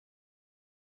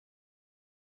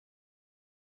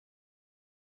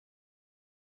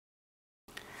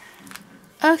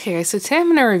Okay, so today I'm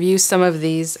going to review some of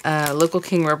these Local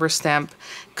King rubber stamp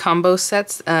combo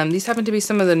sets. These happen to be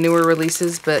some of the newer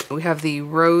releases, but we have the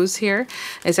Rose here.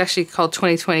 It's actually called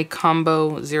 2020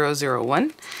 Combo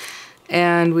 001.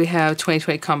 And we have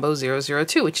 2020 Combo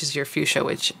 002, which is your Fuchsia,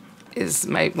 which is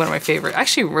one of my favorite.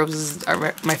 Actually, roses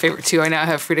are my favorite too. I now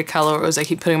have Frida Kahlo rose. I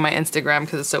keep putting on my Instagram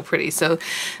because it's so pretty. So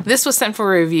this was sent for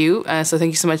review. So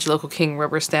thank you so much, Local King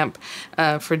Rubber Stamp,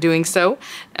 for doing so.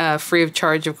 Free of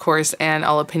charge, of course, and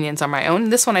all opinions are my own.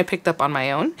 This one I picked up on my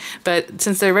own, but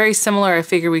since they're very similar, I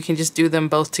figure we can just do them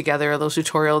both together, a little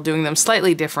tutorial doing them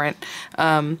slightly different,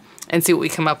 and see what we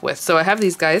come up with. So I have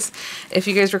these guys. If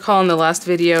you guys recall in the last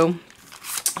video,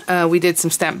 we did some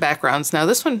stamp backgrounds. Now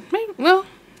this one,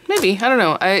 maybe, I don't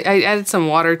know. I added some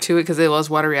water to it because it was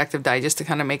water reactive dye just to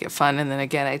kind of make it fun. And then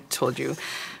again, I told you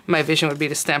my vision would be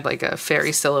to stamp like a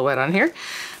fairy silhouette on here.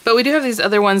 But we do have these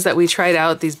other ones that we tried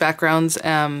out, these backgrounds,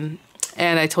 and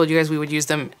I told you guys we would use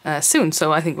them soon.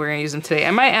 So I think we're going to use them today.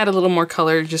 I might add a little more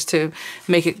color just to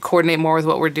make it coordinate more with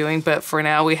what we're doing. But for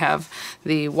now, we have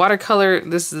the watercolor.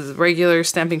 This is regular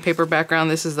stamping paper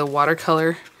background. This is the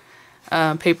watercolor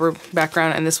paper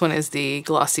background, and this one is the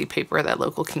glossy paper that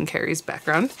Local King carries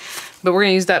background. But we're going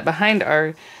to use that behind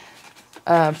our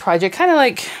project, kind of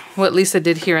like what Lisa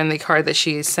did here in the card that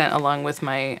she sent along with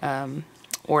my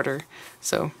order.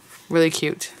 So really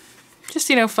cute. Just,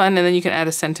 you know, fun, and then you can add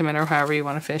a sentiment or however you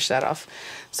want to finish that off.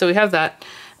 So we have that.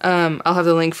 I'll have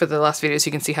the link for the last video so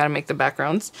you can see how to make the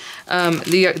backgrounds.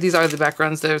 These are the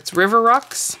backgrounds. There's River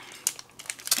Rocks.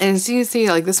 And as you can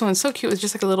see, like this one's so cute. It's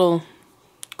just like a little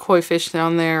koi fish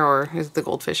down there, or is it the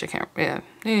goldfish? I can't, yeah.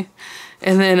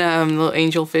 And then little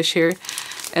angel fish here.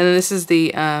 And then this is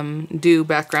the dew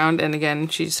background, and again,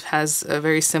 she just has a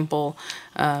very simple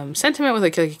sentiment with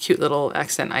like a cute little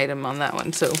accent item on that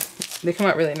one. So they come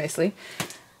out really nicely.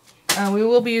 We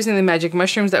will be using the magic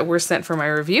mushrooms that were sent for my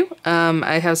review.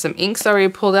 I have some inks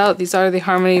already pulled out. These are the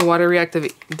Harmony water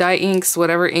reactive dye inks,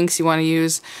 whatever inks you want to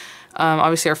use.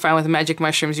 Obviously are fine with magic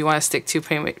mushrooms. You want to stick to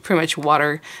pretty much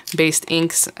water-based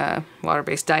inks,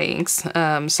 water-based dye inks.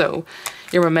 So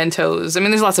your Mementos, I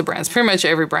mean, there's lots of brands. Pretty much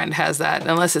every brand has that,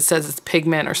 unless it says it's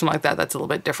pigment or something like that. That's a little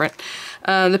bit different.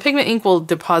 The pigment ink will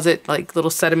deposit like little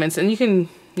sediments, and you can,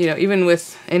 you know, even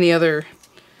with any other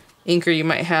inker you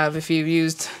might have, if you've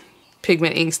used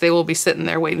pigment inks, they will be sitting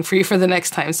there waiting for you for the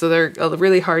next time. So they're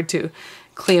really hard to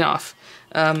clean off.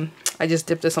 I just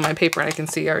dipped this on my paper and I can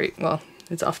see, all right, well,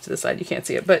 it's off to the side, you can't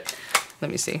see it, but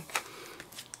let me see.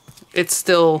 It's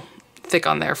still thick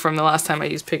on there from the last time I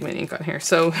used pigment ink on here.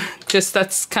 So just,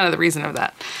 that's kind of the reason of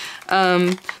that.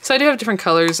 So I do have different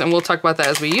colors, and we'll talk about that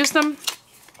as we use them.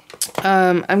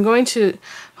 I'm going to,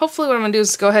 hopefully what I'm gonna do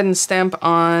is go ahead and stamp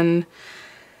on,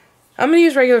 I'm going to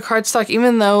use regular cardstock,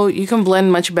 even though you can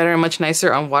blend much better and much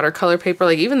nicer on watercolor paper.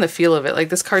 Like even the feel of it, like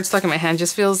this cardstock in my hand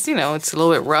just feels, you know, it's a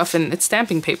little bit rough, and it's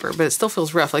stamping paper, but it still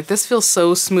feels rough. Like this feels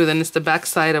so smooth, and it's the back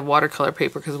side of watercolor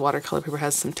paper because watercolor paper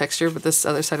has some texture, but this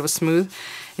other side was smooth,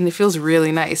 and it feels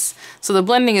really nice. So the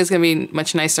blending is going to be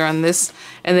much nicer on this,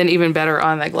 and then even better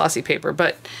on that glossy paper.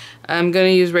 But I'm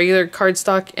going to use regular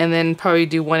cardstock and then probably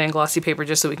do one in glossy paper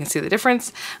just so we can see the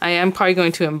difference. I am probably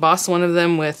going to emboss one of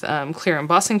them with clear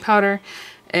embossing powder.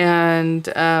 And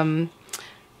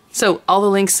so all the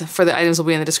links for the items will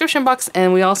be in the description box.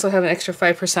 And we also have an extra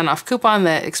 5% off coupon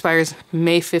that expires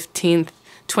May 15th,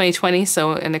 2020.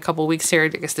 So in a couple weeks here, I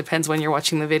guess depends when you're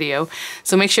watching the video.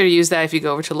 So make sure to use that if you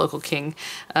go over to Local King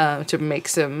to make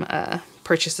some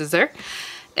purchases there.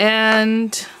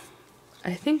 And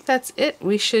I think that's it.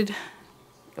 We should,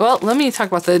 well, let me talk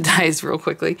about the dyes real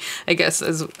quickly, I guess,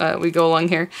 as we go along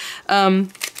here.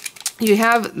 You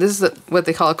have, this is what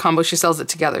they call a combo. She sells it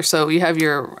together. So you have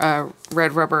your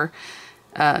red rubber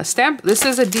stamp. This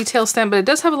is a detail stamp, but it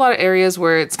does have a lot of areas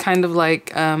where it's kind of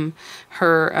like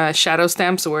her shadow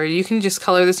stamps, where you can just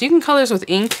color this. You can color this with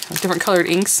ink, different colored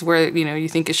inks where, you know, you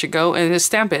think it should go, and just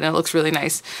stamp it, and it looks really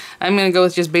nice. I'm going to go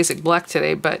with just basic black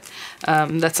today, but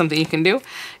that's something you can do.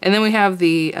 And then we have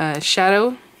the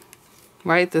shadow,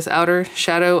 right, this outer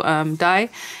shadow die.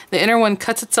 The inner one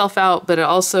cuts itself out, but it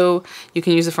also, you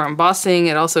can use it for embossing.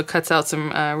 It also cuts out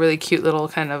some really cute little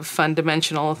kind of fun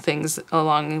dimensional things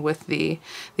along with the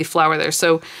flower there.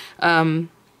 So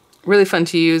really fun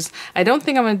to use. I don't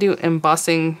think I'm going to do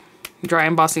embossing, dry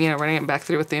embossing, you know, running it back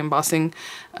through with the embossing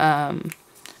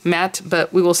mat,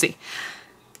 but we will see.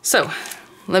 So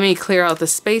let me clear out the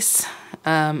space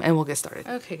and we'll get started.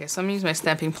 Okay guys, so I'm gonna use my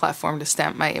stamping platform to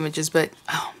stamp my images, but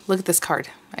oh, look at this card.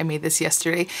 I made this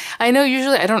yesterday. I know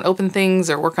usually I don't open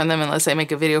things or work on them unless I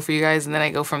make a video for you guys, and then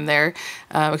I go from there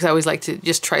because I always like to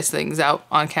just try things out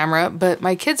on camera. But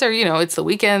my kids are, you know, it's the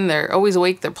weekend, they're always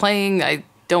awake, they're playing. I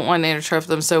don't want to interrupt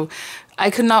them. So I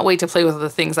could not wait to play with the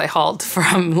things I hauled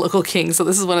from Local King. So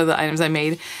this is one of the items I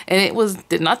made, and it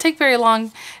did not take very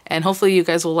long, and hopefully you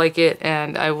guys will like it,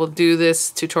 and I will do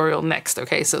this tutorial next.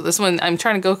 Okay, so this one I'm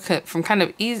trying to go from kind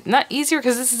of easy, not easier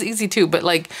because this is easy too, but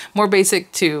like more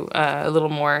basic to a little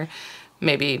more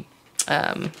maybe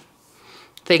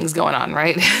things going on,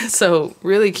 right? So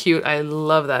really cute. I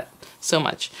love that so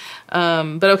much.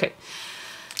 But okay,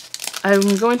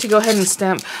 I'm going to go ahead and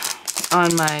stamp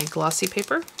on my glossy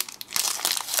paper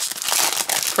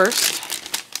first,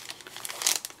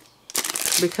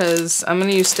 because I'm going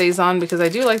to use Stays On because I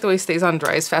do like the way Stays On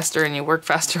dries faster and you work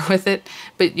faster with it,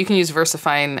 but you can use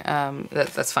VersaFine,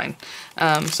 that's fine.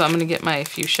 So I'm going to get my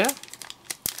Fuchsia.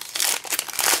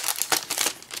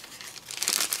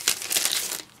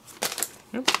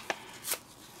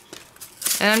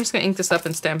 And I'm just going to ink this up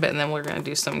and stamp it, and then we're going to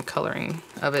do some coloring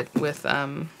of it with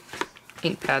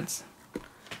ink pads.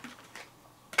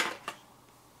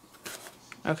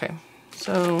 Okay,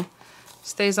 so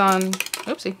Stays On.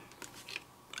 Oopsie.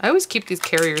 I always keep these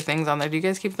carrier things on there. Do you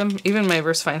guys keep them? Even my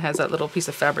VersaFine has that little piece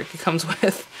of fabric it comes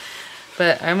with.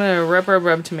 But I'm going to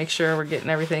rub to make sure we're getting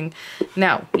everything.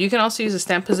 Now, you can also use a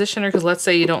stamp positioner, because let's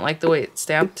say you don't like the way it's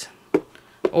stamped,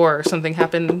 or something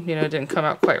happened, you know, it didn't come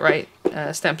out quite right.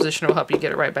 Stamp positioner will help you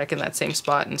get it right back in that same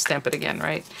spot and stamp it again,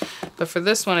 right? But for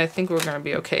this one, I think we're going to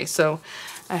be okay. So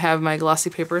I have my glossy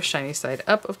paper, shiny side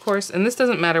up, of course, and this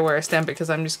doesn't matter where I stamp it because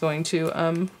I'm just going to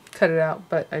cut it out,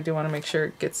 but I do want to make sure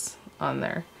it gets on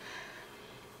there.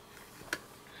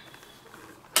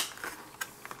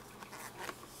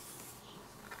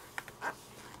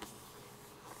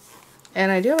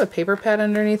 And I do have a paper pad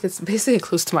underneath. It's basically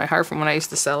close to my heart from when I used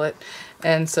to sell it.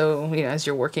 And so, you know, as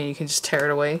you're working, you can just tear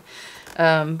it away.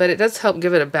 But it does help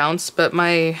give it a bounce. But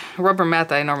my rubber mat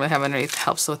that I normally have underneath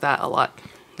helps with that a lot.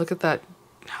 Look at that,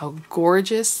 how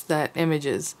gorgeous that image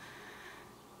is.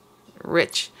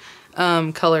 Rich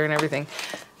color and everything.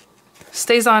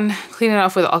 Stays On, clean it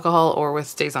off with alcohol or with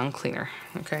Stays On cleaner,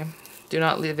 okay? Do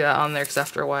not leave that on there because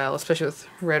after a while, especially with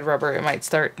red rubber, it might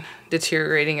start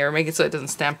deteriorating or make it so it doesn't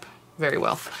stamp very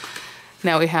well.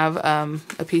 Now we have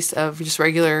a piece of just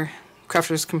regular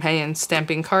Crafter's Companion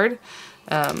stamping card.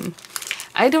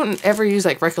 I don't ever use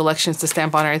like recollections to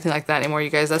stamp on or anything like that anymore, you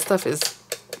guys. That stuff is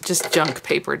just junk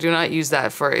paper. Do not use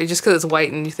that for it. Just because it's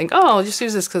white and you think, oh, I'll just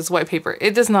use this because it's white paper.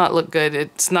 It does not look good.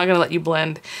 It's not going to let you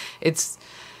blend. It's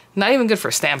not even good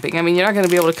for stamping. I mean, you're not going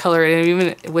to be able to color it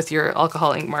even with your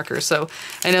alcohol ink marker. So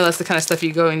I know that's the kind of stuff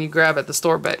you go and you grab at the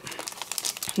store, but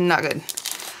not good.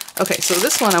 Okay, so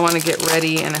this one I want to get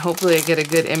ready, and hopefully I get a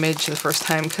good image the first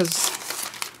time, because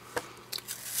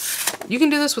you can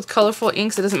do this with colorful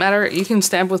inks. It doesn't matter. You can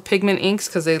stamp with pigment inks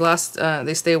because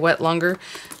they stay wet longer.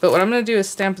 But what I'm going to do is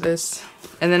stamp this,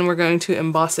 and then we're going to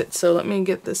emboss it. So let me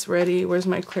get this ready. Where's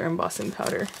my clear embossing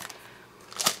powder?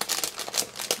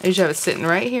 I usually have it sitting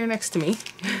right here next to me.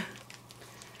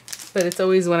 But it's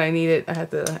always when I need it, I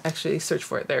have to actually search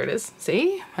for it. There it is.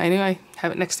 See? I knew I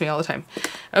have it next to me all the time.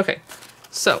 Okay.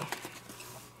 So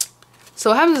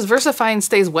what happens is VersaFine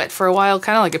stays wet for a while,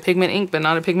 kind of like a pigment ink, but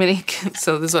not a pigment ink.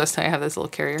 So this is what I was telling you, I have this little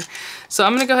carrier. So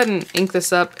I'm going to go ahead and ink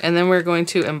this up, and then we're going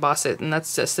to emboss it. And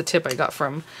that's just the tip I got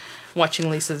from watching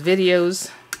Lisa's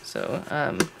videos. So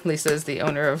Lisa is the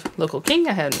owner of Local King.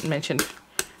 I hadn't mentioned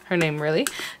her name really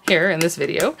here in this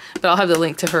video, but I'll have the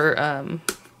link to her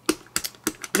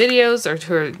videos or to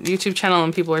her YouTube channel,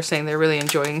 and people are saying they're really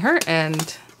enjoying her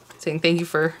and saying thank you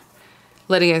for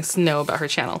letting us know about her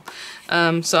channel.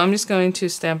 So I'm just going to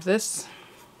stamp this.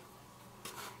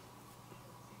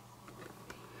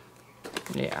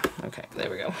 Yeah, okay, there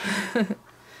we go.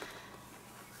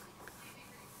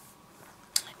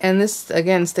 And this,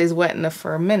 again, stays wet enough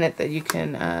for a minute that you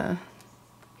can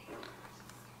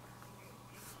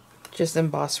just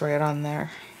emboss right on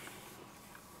there.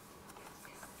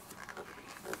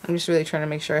 I'm just really trying to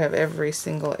make sure I have every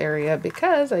single area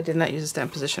because I did not use a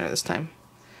stamp positioner this time.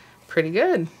 Pretty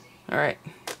good. All right.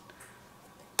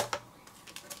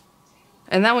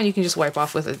 And that one you can just wipe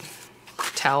off with a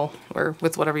towel or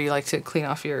with whatever you like to clean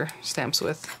off your stamps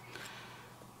with.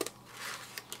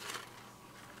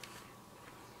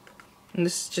 And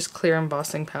this is just clear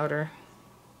embossing powder.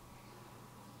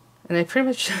 And I pretty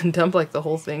much dump like the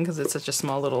whole thing because it's such a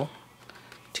small little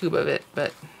tube of it,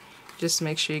 but just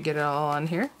make sure you get it all on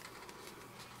here.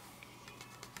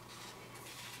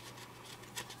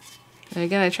 And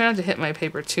again, I try not to hit my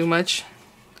paper too much,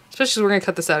 especially because we're going to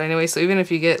cut this out anyway, so even if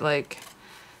you get like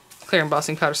clear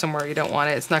embossing powder somewhere you don't want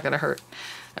it, it's not going to hurt.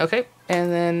 Okay,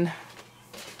 and then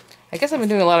I guess I've been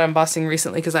doing a lot of embossing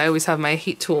recently because I always have my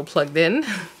heat tool plugged in.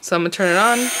 So I'm going to turn it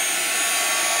on.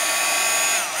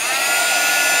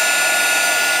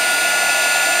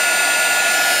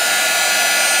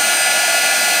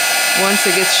 once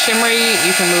it gets shimmery,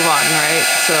 you can move on, right?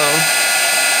 So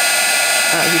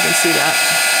you can see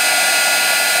that.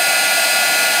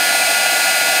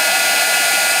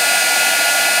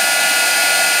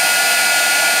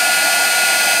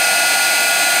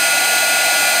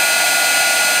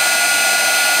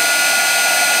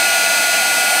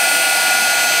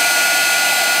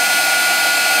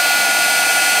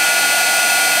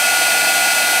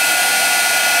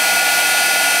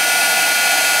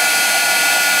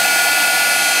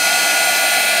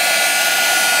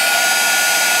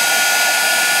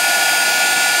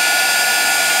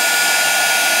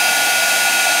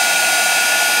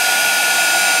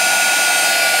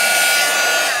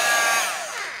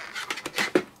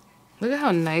 Look at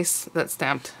how nice that's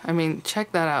stamped. I mean,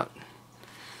 check that out.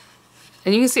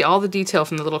 And you can see all the detail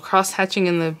from the little cross hatching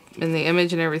in the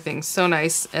image and everything. So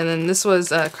nice. And then this was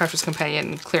Crafter's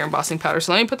Companion clear embossing powder.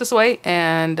 So let me put this away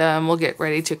and we'll get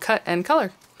ready to cut and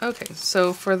color. Okay,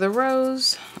 so for the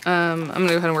rose, I'm gonna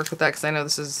go ahead and work with that because I know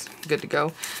this is good to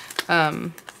go.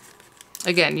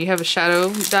 Again, you have a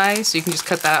shadow die, so you can just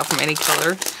cut that out from any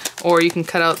color, or you can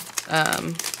cut out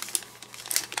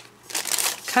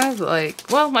kind of like,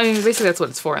 well, I mean, basically that's what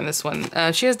it's for in this one.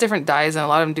 She has different dies, and a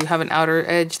lot of them do have an outer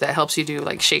edge that helps you do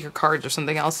like shaker cards or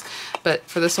something else. But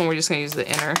for this one, we're just going to use the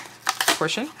inner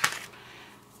portion.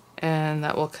 And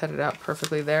that will cut it out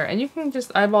perfectly there. And you can just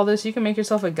eyeball this. You can make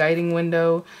yourself a guiding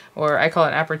window, or I call it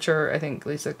an aperture. I think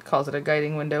Lisa calls it a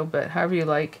guiding window, but however you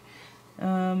like.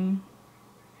 Trying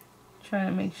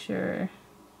to make sure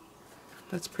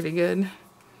that's pretty good.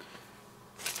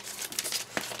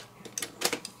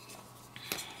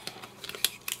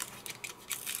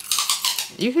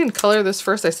 You can color this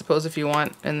first, I suppose, if you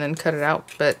want, and then cut it out.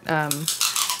 But I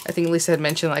think Lisa had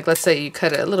mentioned, like, let's say you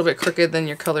cut it a little bit crooked, then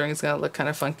your coloring is going to look kind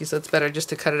of funky. So it's better just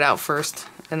to cut it out first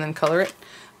and then color it.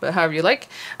 But however you like.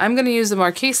 I'm going to use the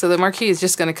marquee, so the marquee is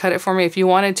just going to cut it for me. If you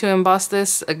wanted to emboss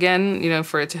this, again, you know,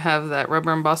 for it to have that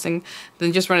rubber embossing,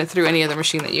 then just run it through any other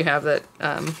machine that you have that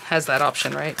has that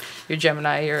option, right? Your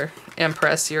Gemini, your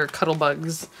Empress, your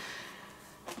Cuddlebugs,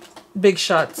 Big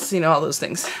Shots, you know, all those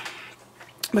things.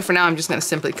 But for now, I'm just going to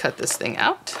simply cut this thing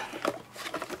out.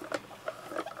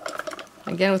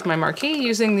 Again, with my marquee,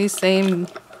 using the same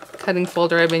cutting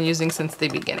folder I've been using since the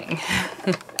beginning.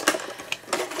 I'm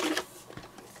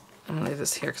going to leave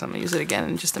this here because I'm going to use it again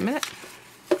in just a minute.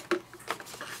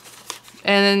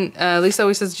 And then Lisa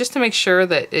always says, just to make sure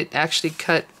that it actually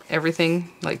cut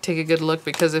everything, like take a good look,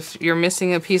 because if you're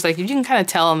missing a piece, like you can kind of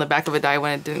tell on the back of a die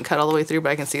when it didn't cut all the way through,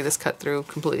 but I can see this cut through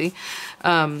completely.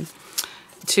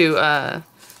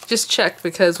 Just check,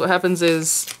 because what happens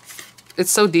is it's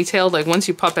so detailed, like once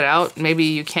you pop it out, maybe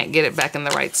you can't get it back in the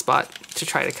right spot to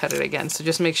try to cut it again. So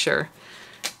just make sure,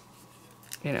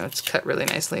 you know, it's cut really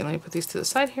nicely. Let me put these to the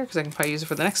side here because I can probably use it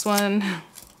for the next one.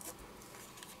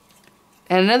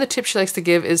 And another tip she likes to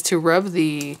give is to rub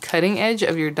the cutting edge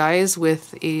of your dies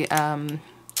with a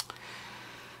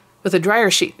dryer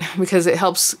sheet, because it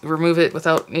helps remove it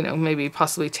without, you know, maybe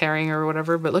possibly tearing or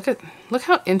whatever. But look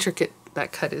how intricate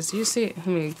that cut is. Do you see it? Let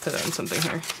me put it on something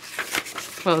here.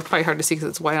 Well, it's probably hard to see because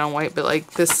it's white on white, but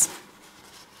like this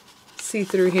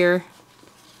see-through here,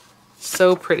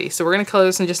 so pretty. So we're going to color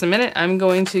this in just a minute. I'm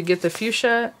going to get the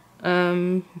fuchsia,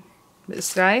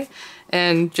 this die,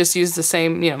 and just use the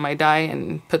same, you know, my die,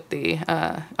 and put the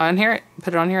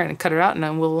put it on here and cut it out, and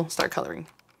then we'll start coloring.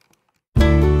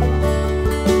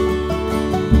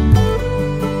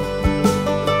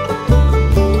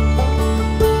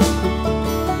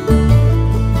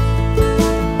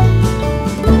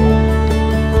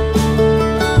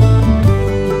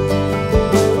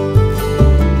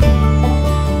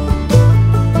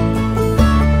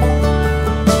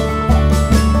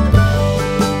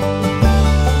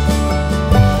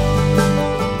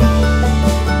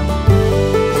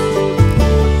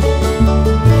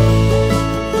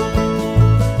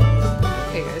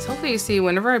 You see,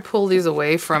 whenever I pull these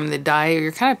away from the die,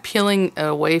 you're kind of peeling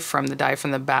away from the die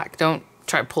from the back. Don't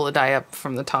try to pull the die up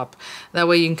from the top. That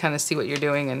way you can kind of see what you're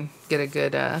doing and get a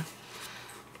good, a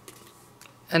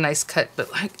nice cut.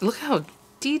 But like, look how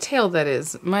detailed that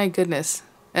is. My goodness.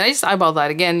 And I just eyeballed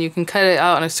that. Again, you can cut it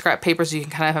out on a scrap paper so you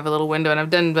can kind of have a little window. And I've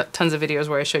done tons of videos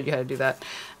where I showed you how to do that.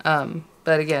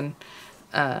 But again,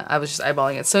 I was just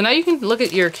eyeballing it. So now you can look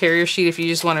at your carrier sheet if you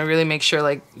just want to really make sure,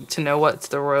 like, to know what's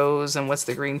the rose and what's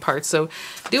the green part. So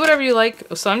do whatever you like.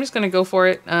 So I'm just going to go for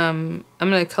it. I'm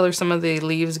going to color some of the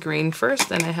leaves green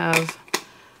first. And I have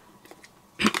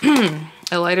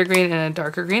a lighter green and a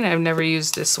darker green. I've never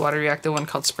used this water reactive one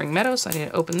called Spring Meadow, so I need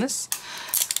to open this.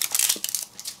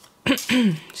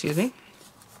 Excuse me.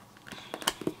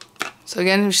 So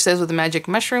again, she says with the magic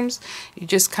mushrooms, you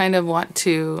just kind of want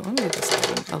to, let me get this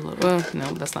lighting a little, well,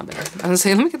 no, that's not better. I was gonna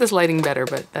say, let me get this lighting better,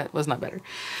 but that was not better.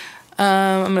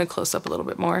 I'm gonna close up a little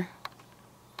bit more.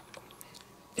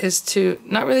 Is to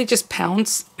not really just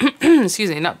pounce, excuse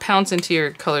me, not pounce into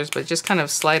your colors, but just kind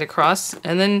of slide across.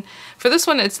 And then for this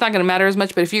one, it's not gonna matter as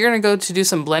much, but if you're gonna go to do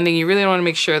some blending, you really wanna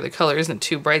make sure the color isn't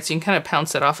too bright, so you can kind of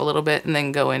pounce it off a little bit and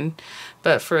then go in.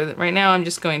 But for right now, I'm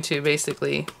just going to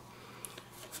basically,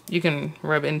 you can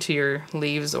rub into your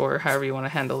leaves or however you want to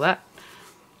handle that.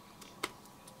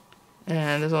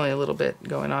 And there's only a little bit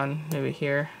going on maybe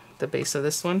here, the base of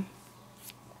this one.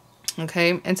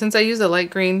 Okay, and since I use a light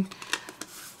green,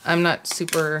 I'm not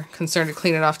super concerned to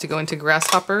clean it off to go into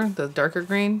Grasshopper, the darker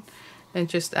green, and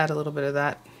just add a little bit of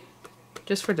that,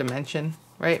 just for dimension,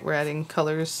 right? We're adding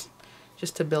colors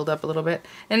just to build up a little bit.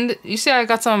 And you see I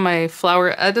got some of my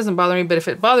flower, that doesn't bother me, but if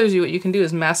it bothers you, what you can do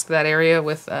is mask that area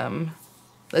with,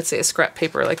 let's say a scrap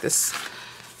paper like this.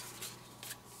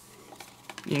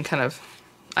 You can kind of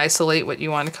isolate what you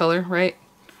want to color, right?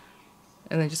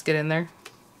 And then just get in there.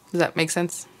 Does that make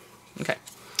sense? Okay.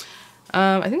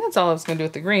 I think that's all I was going to do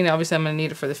with the green. Obviously, I'm going to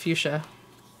need it for the fuchsia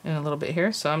in a little bit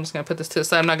here. So I'm just going to put this to the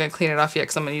side. I'm not going to clean it off yet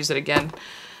because I'm going to use it again.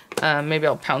 Maybe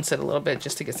I'll pounce it a little bit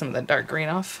just to get some of that dark green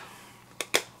off.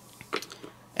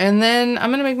 And then I'm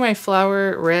going to make my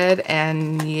flower red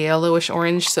and yellowish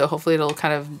orange, so hopefully it'll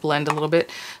kind of blend a little bit.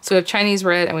 So we have Chinese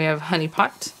red and we have honey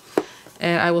pot.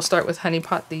 And I will start with honey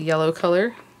pot, the yellow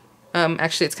color.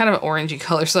 Actually, it's kind of an orangey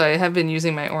color, so I have been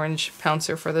using my orange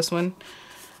pouncer for this one,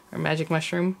 or magic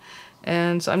mushroom.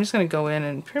 And so I'm just going to go in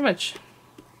and pretty much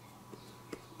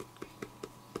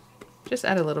just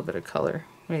add a little bit of color,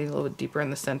 maybe a little bit deeper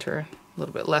in the center, a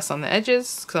little bit less on the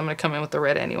edges, because I'm going to come in with the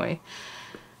red anyway.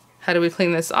 How do we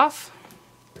clean this off?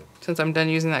 Since I'm done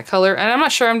using that color, and I'm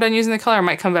not sure I'm done using the color, I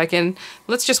might come back in.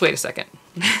 Let's just wait a second.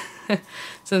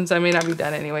 Since I may not be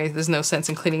done anyway, there's no sense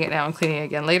in cleaning it now and cleaning it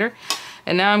again later.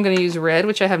 And now I'm going to use red,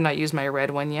 which I have not used my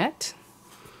red one yet.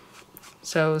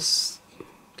 So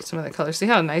get some of that color. See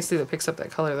how nicely that picks up that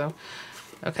color though.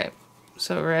 Okay,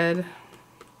 so red.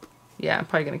 Yeah, I'm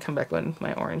probably going to come back with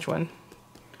my orange one.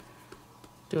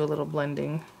 Do a little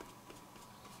blending.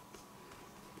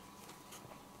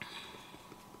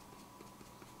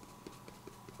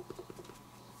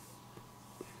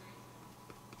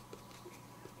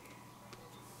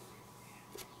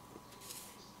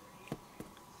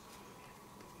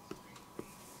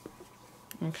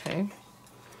 Okay.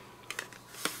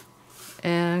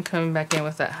 And coming back in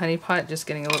with that honey pot, just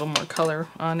getting a little more color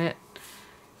on it.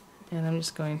 And I'm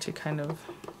just going to kind of,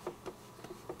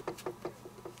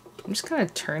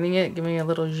 turning it, giving it a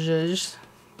little zhuzh,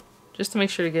 just to make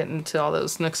sure to get into all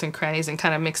those nooks and crannies and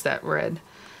kind of mix that red.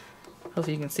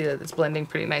 Hopefully you can see that it's blending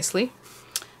pretty nicely.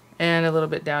 And a little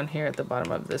bit down here at the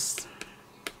bottom of this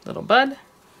little bud.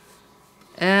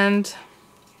 And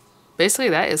basically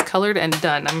that is colored and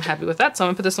done. I'm happy with that, so I'm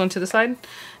gonna put this one to the side.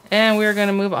 And we're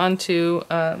gonna move on to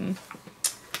our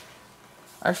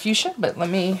fuchsia, but let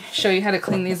me show you how to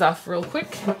clean these off real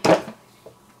quick.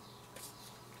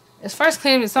 As far as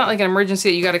cleaning, it's not like an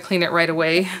emergency that you gotta clean it right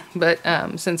away, but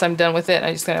since I'm done with it,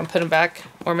 I'm just gonna put them back,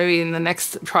 or maybe in the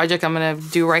next project I'm gonna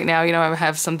do right now, you know, I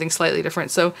have something slightly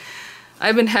different. So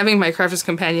I've been having my Crafter's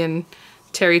Companion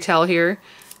terry towel here,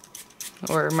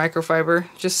 or microfiber,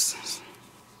 just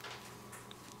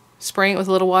spraying it with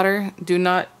a little water. Do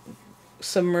not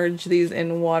submerge these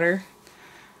in water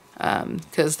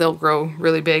because they'll grow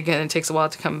really big and it takes a while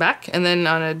to come back. And then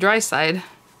on a dry side,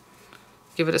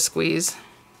 give it a squeeze.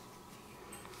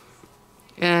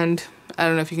 And I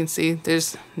don't know if you can see,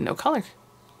 there's no color.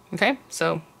 Okay,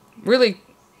 so really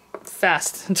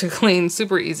fast to clean,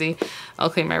 super easy.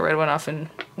 I'll clean my red one off when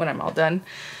I'm all done.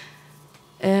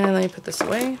 And let me put this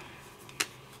away.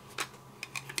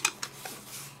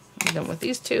 I'm done with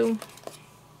these two.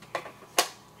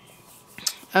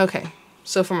 Okay,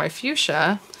 so for my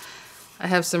fuchsia, I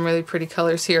have some really pretty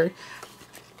colors here.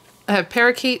 I have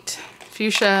parakeet,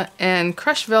 fuchsia, and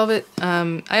crushed velvet.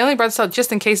 I only brought this out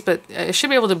just in case, but I should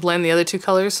be able to blend the other two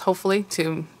colors, hopefully,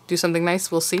 to do something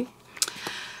nice. We'll see.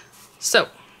 So,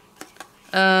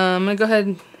 I'm going to go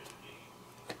ahead.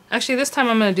 Actually, this time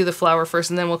I'm going to do the flower first,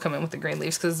 and then we'll come in with the green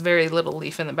leaves, because there's very little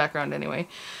leaf in the background anyway.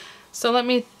 So let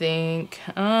me think.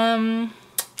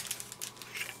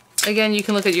 Again, you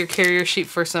can look at your carrier sheet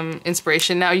for some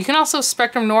inspiration. Now, you can also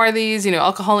Spectrum Noir these, you know,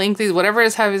 alcohol ink these, whatever it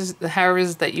is, however it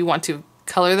is that you want to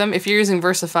color them. If you're using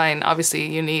VersaFine,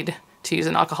 obviously you need to use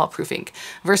an alcohol-proof ink.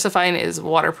 VersaFine is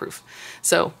waterproof.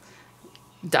 So,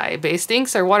 dye-based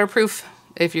inks are waterproof.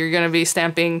 If you're going to be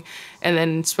stamping and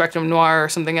then Spectrum Noir or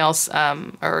something else,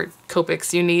 or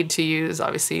Copics, you need to use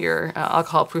obviously your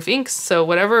alcohol-proof inks. So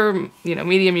whatever medium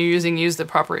you're using, use the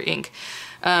proper ink.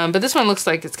 But this one looks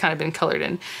like it's kind of been colored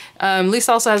in.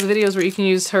 Lisa also has videos where you can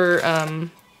use her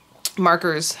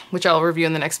markers, which I'll review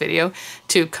in the next video,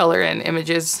 to color in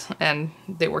images, and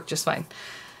they work just fine.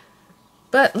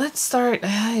 But let's start.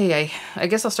 I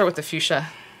guess I'll start with the fuchsia.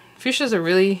 Fuchsia is a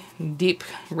really deep,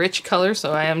 rich color,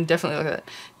 so I am definitely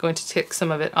going to take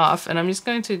some of it off, and I'm just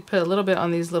going to put a little bit on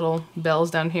these little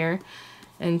bells down here,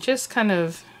 and just kind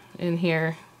of in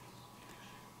here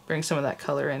bring some of that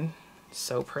color in.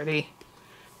 So pretty.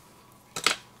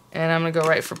 And I'm gonna go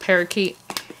right for Parakeet.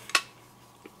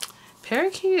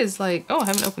 Parakeet is like, oh, I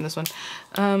haven't opened this one.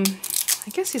 I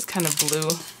guess he's kind of blue.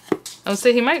 I would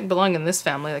say he might belong in this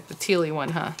family, like the tealy one,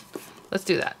 huh? Let's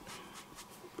do that.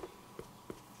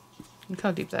 Look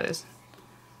how deep that is.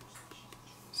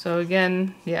 So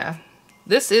again, yeah.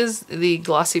 This is the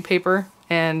glossy paper,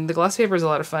 and the glossy paper is a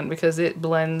lot of fun because it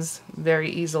blends very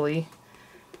easily.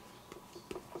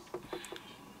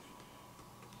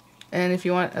 And if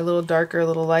you want a little darker, a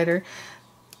little lighter,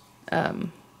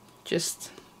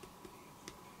 just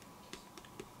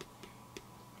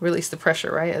release the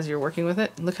pressure, right, as you're working with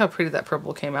it. Look how pretty that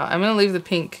purple came out. I'm going to leave the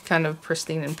pink kind of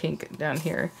pristine and pink down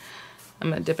here. I'm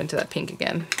going to dip into that pink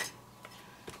again.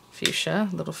 Fuchsia,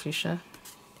 little fuchsia.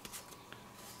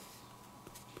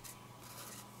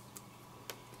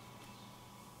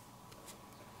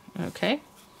 Okay.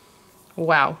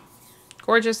 Wow.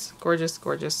 Gorgeous, gorgeous,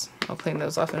 gorgeous. I'll clean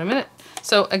those off in a minute.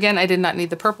 So again, I did not need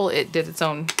the purple. It did its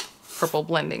own purple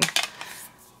blending.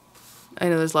 I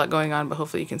know there's a lot going on, but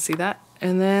hopefully you can see that.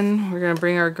 And then we're going to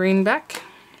bring our green back.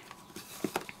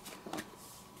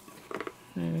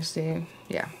 Let me see.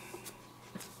 Yeah.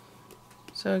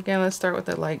 So again, let's start with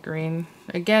the light green.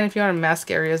 Again, if you want to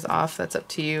mask areas off, that's up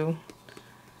to you.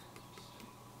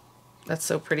 That's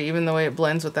so pretty. Even the way it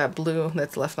blends with that blue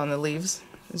that's left on the leaves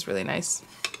is really nice.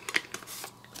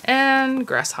 And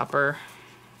grasshopper,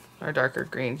 our darker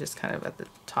green, just kind of at the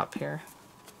top here.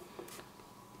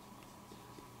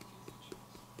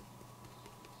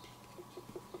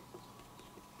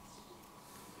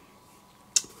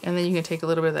 And then you can take a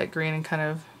little bit of that green and kind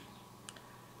of,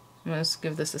 I'm going to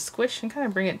give this a squish and kind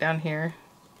of bring it down here.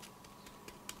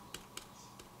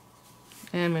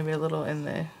 And maybe a little in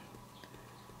the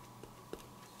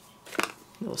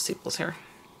little sepals here.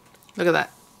 Look at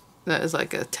that. That is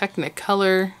like a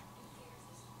Technicolor,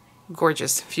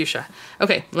 gorgeous fuchsia.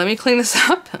 Okay, let me clean this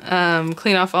up,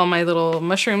 clean off all my little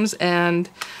mushrooms, and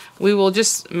we will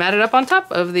just mat it up on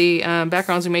top of the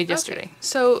backgrounds we made yesterday. Okay.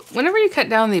 So whenever you cut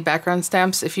down the background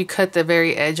stamps, if you cut the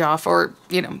very edge off, or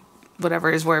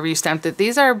whatever it is, wherever you stamped it,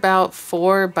 these are about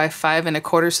 4 by 5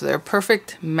 1/4, so they're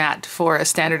perfect matte for a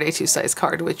standard A2 size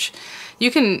card, which you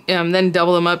can then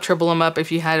double them up, triple them up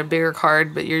if you had a bigger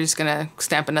card, but you're just gonna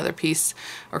stamp another piece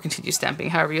or continue stamping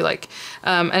however you like.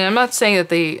 And I'm not saying that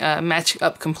they match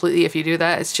up completely if you do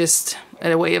that, it's just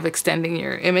a way of extending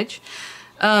your image.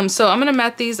 So I'm gonna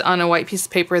mat these on a white piece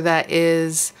of paper that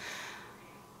is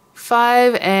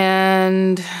 5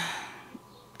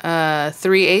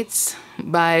 3/8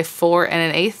 by 4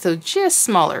 1/8, so just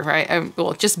smaller, right?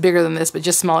 Well, just bigger than this, but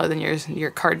just smaller than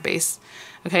your card base.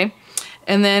 Okay,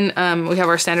 and then we have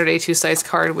our standard A2 size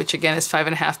card, which again is 5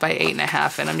 1/2 by 8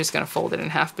 1/2, and I'm just gonna fold it in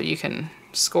half, but you can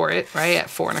score it right at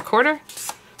 4 1/4.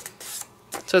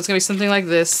 So it's gonna be something like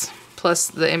this, plus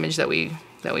the image that we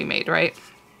made, right?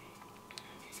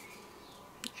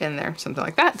 In there, something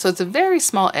like that. So it's a very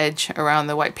small edge around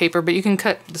the white paper, but you can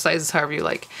cut the sizes however you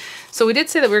like. So we did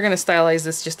say that we were going to stylize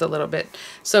this just a little bit.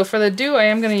 So for the dew, I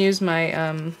am going to use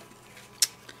my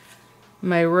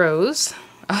my rose.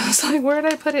 I was like, where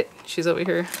did I put it? She's over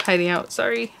here hiding out.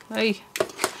 Sorry. Hi.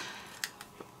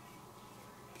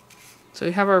 So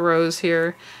we have our rose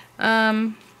here.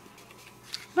 I'm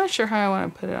not sure how I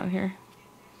want to put it on here.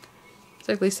 It's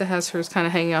like Lisa has hers kind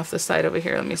of hanging off the side over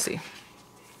here. Let me see.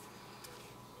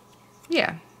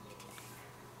 Yeah.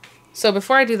 So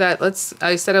before I do that,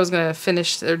 I said I was going to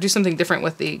finish or do something different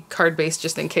with the card base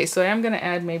just in case. So I am going to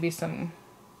add maybe some,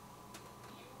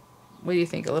 what do you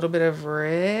think? A little bit of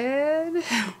red?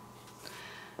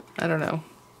 I don't know.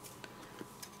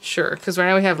 Sure, because right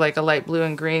now we have like a light blue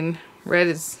and green. Red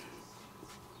is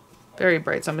very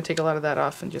bright, so I'm going to take a lot of that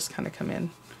off and just kind of come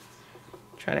in.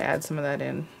 Try to add some of that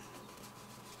in.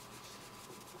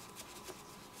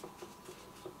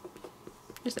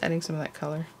 Just adding some of that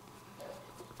color.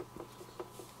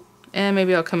 And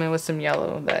maybe I'll come in with some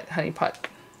yellow, that honey pot.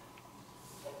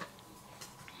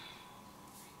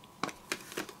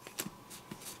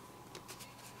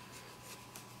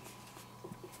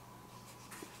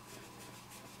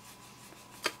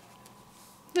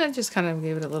 That just kind of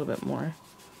gave it a little bit more,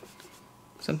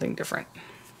 something different.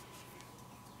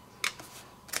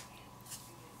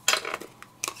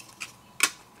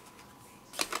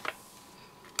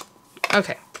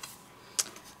 Okay,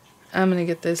 I'm gonna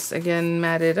get this again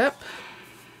matted up.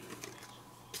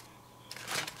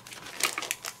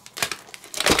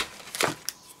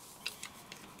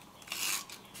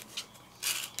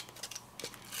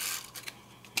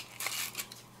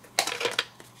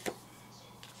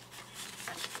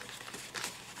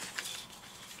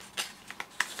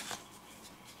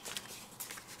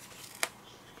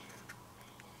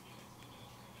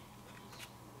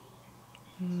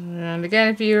 And again,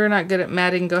 if you're not good at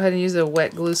matting, go ahead and use a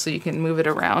wet glue so you can move it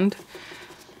around.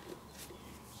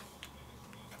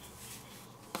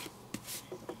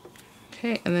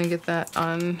 Okay, and then get that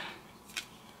on.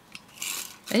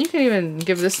 And you can even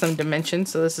give this some dimension,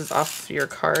 so this is off your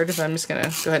card. If I'm just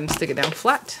gonna go ahead and stick it down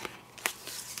flat.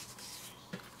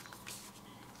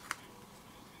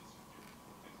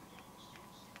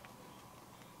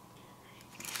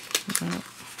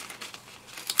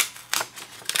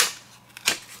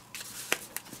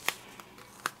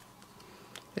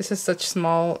 This is such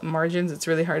small margins, it's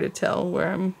really hard to tell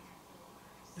where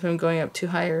if I'm going up too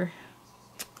high or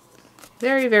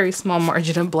very, very small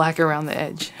margin of black around the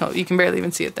edge. Oh, you can barely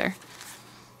even see it there.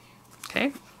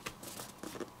 Okay.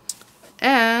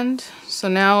 And so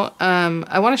now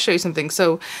I want to show you something.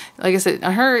 So like I said,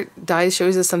 on her dies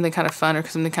shows us something kind of fun or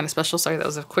something kind of special. Sorry, that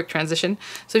was a quick transition.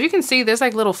 So if you can see, there's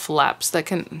like little flaps that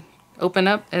can open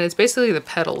up, and it's basically the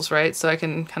petals, right? So I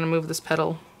can kind of move this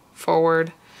petal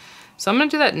forward. So I'm going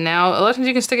to do that now. A lot of times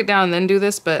you can stick it down and then do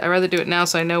this, but I'd rather do it now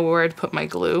so I know where to put my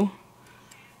glue.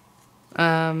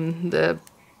 The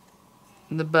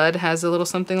bud has a little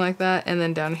something like that, and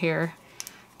then down here,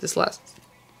 this last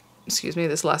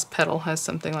petal has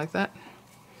something like that.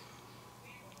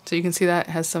 So you can see that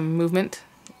it has some movement,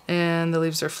 and the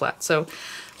leaves are flat. So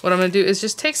what I'm going to do is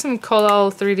just take some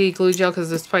Collall 3D glue gel,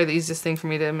 because it's probably the easiest thing for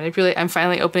me to manipulate. I'm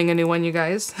finally opening a new one, you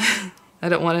guys. I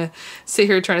don't want to sit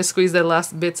here trying to squeeze the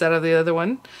last bits out of the other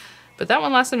one. But that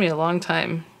one lasted me a long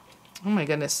time. Oh my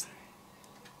goodness.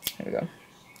 There we go.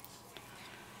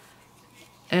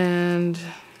 And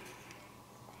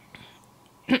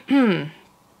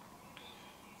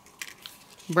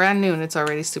brand new, and it's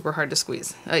already super hard to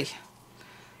squeeze. Ay.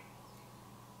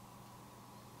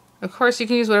 Of course, you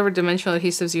can use whatever dimensional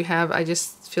adhesives you have. I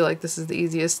just feel like this is the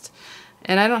easiest.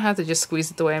 And I don't have to just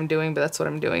squeeze it the way I'm doing, but that's what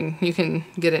I'm doing. You can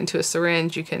get it into a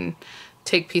syringe. You can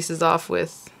take pieces off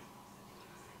with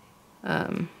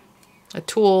a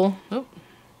tool. Oh.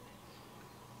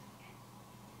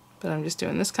 But I'm just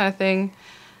doing this kind of thing.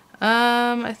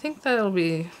 I think that'll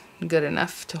be good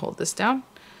enough to hold this down.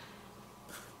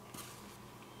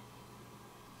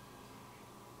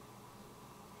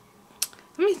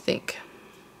 Let me think.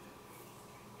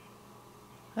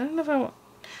 I don't know if I want...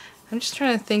 I'm just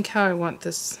trying to think how I want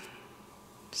this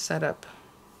set up.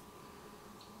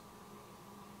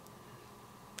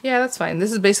 Yeah, that's fine.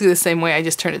 This is basically the same way, I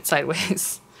just turned it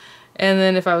sideways. And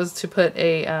then if I was to put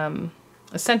a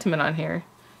sentiment on here,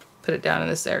 put it down in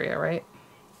this area, right?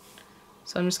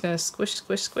 So I'm just gonna squish,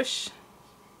 squish, squish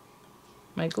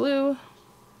my glue.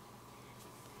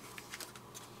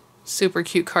 Super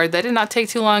cute card. That did not take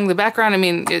too long. The background, I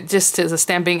mean, it just is a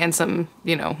stamping and some,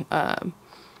 you know,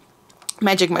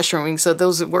 magic mushrooming, so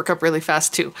those work up really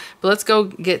fast too. But let's go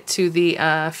get to the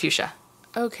fuchsia.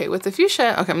 Okay, with the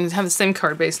fuchsia, okay, I'm going to have the same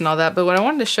card base and all that, but what I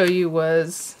wanted to show you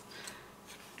was,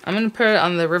 I'm going to put it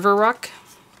on the river rock.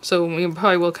 So we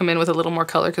probably will come in with a little more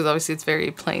color, because obviously it's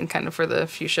very plain kind of for the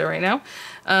fuchsia right now.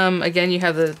 Again, you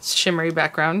have the shimmery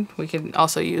background we can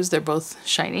also use. They're both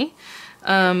shiny.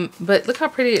 But look how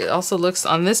pretty it also looks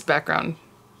on this background.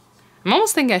 I'm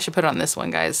almost thinking I should put it on this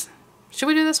one, guys. Should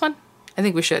we do this one? I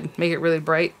think we should. Make it really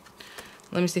bright.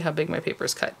 Let me see how big my paper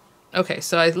is cut. Okay,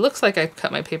 so it looks like I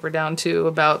cut my paper down to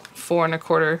about 4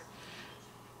 1/4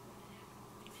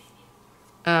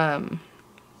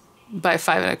 by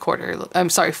 5 1/4. I'm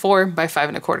sorry, 4 by 5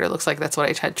 1/4. It looks like that's what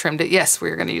I had trimmed it. Yes,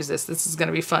 we're going to use this. This is going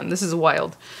to be fun. This is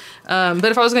wild. But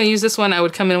if I was going to use this one, I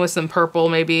would come in with some purple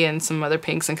maybe and some other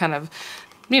pinks and kind of,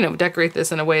 you know, decorate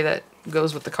this in a way that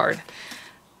goes with the card.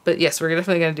 But yes, we're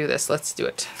definitely going to do this. Let's do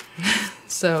it.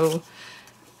 So,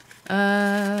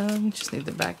 just need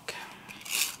the back.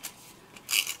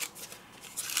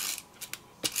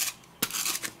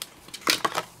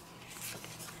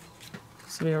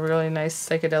 This will be a really nice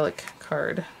psychedelic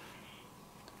card.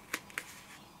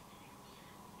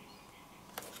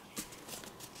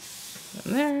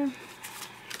 And there.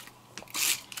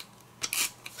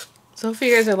 So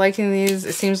hopefully you guys are liking these.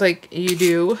 It seems like you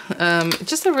do.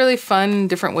 Just a really fun,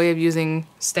 different way of using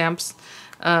stamps.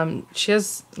 She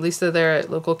has, Lisa there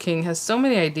at Local King, has so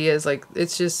many ideas. Like,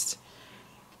 it's just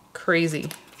crazy.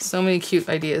 So many cute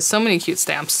ideas, so many cute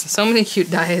stamps, so many cute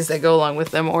dies that go along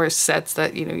with them, or sets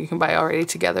that, you know, you can buy already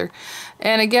together.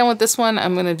 And again, with this one,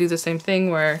 I'm going to do the same thing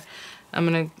where I'm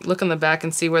going to look on the back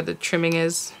and see where the trimming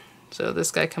is. So this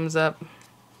guy comes up.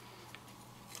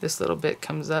 This little bit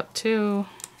comes up too.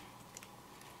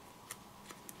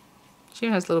 She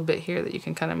has a little bit here that you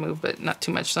can kind of move, but not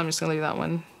too much, so I'm just going to leave that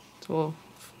one. So we'll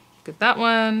get that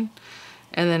one.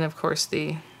 And then, of course,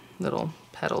 the little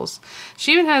petals.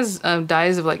 She even has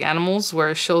dies of like animals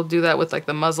where she'll do that with like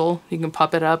the muzzle. You can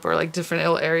pop it up, or like different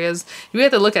little areas. You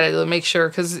have to look at it to make sure,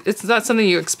 because it's not something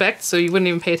you expect, so you wouldn't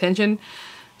even pay attention.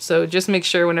 So just make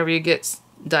sure whenever you get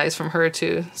dies from her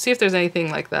to see if there's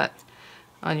anything like that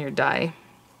on your die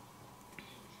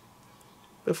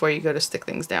before you go to stick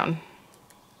things down.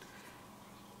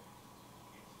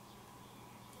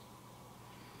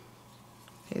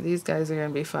 Okay, these guys are going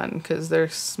to be fun because they're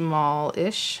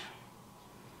small-ish.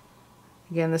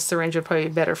 Again, this syringe would probably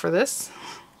be better for this.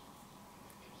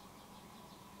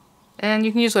 And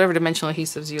you can use whatever dimensional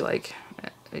adhesives you like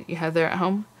that you have there at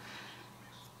home.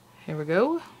 Here we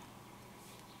go.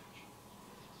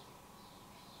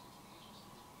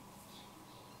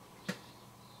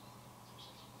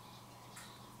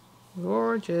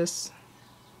 Gorgeous.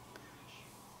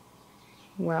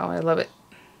 Wow, I love it.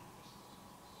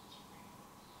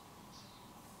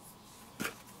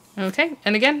 Okay,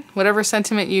 and again, whatever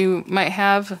sentiment you might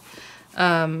have,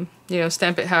 you know,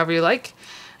 stamp it however you like.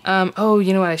 Oh,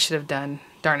 you know what I should have done?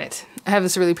 Darn it. I have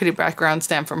this really pretty background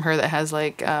stamp from her that has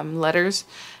like letters,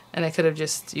 and I could have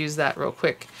just used that real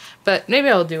quick. But maybe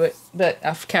I'll do it, but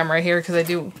off camera here, because I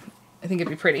think it'd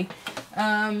be pretty.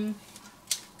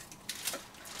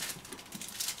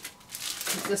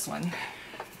 This one.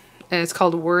 And it's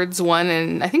called Words 1,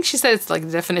 and I think she said it's like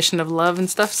the definition of love and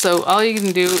stuff. So all you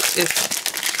can do is,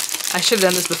 I should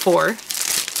have done this before.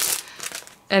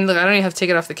 And look, I don't even have to take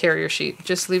it off the carrier sheet.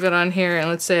 Just leave it on here, and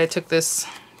let's say I took this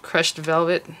crushed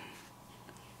velvet.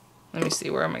 Let me see,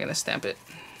 where am I going to stamp it?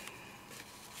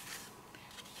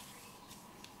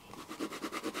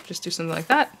 Just do something like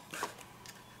that.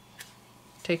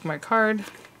 Take my card.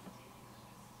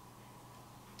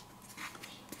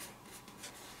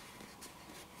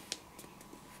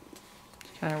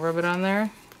 Kind of rub it on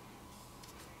there.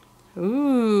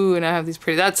 Ooh, and I have these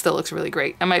pretty, that still looks really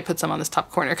great. I might put some on this top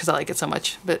corner because I like it so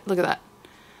much, but look at that.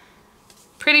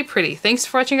 Pretty, pretty. Thanks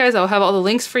for watching, guys. I'll have all the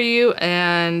links for you,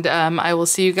 and I will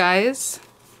see you guys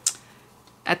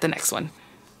at the next one.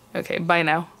 Okay, bye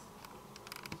now.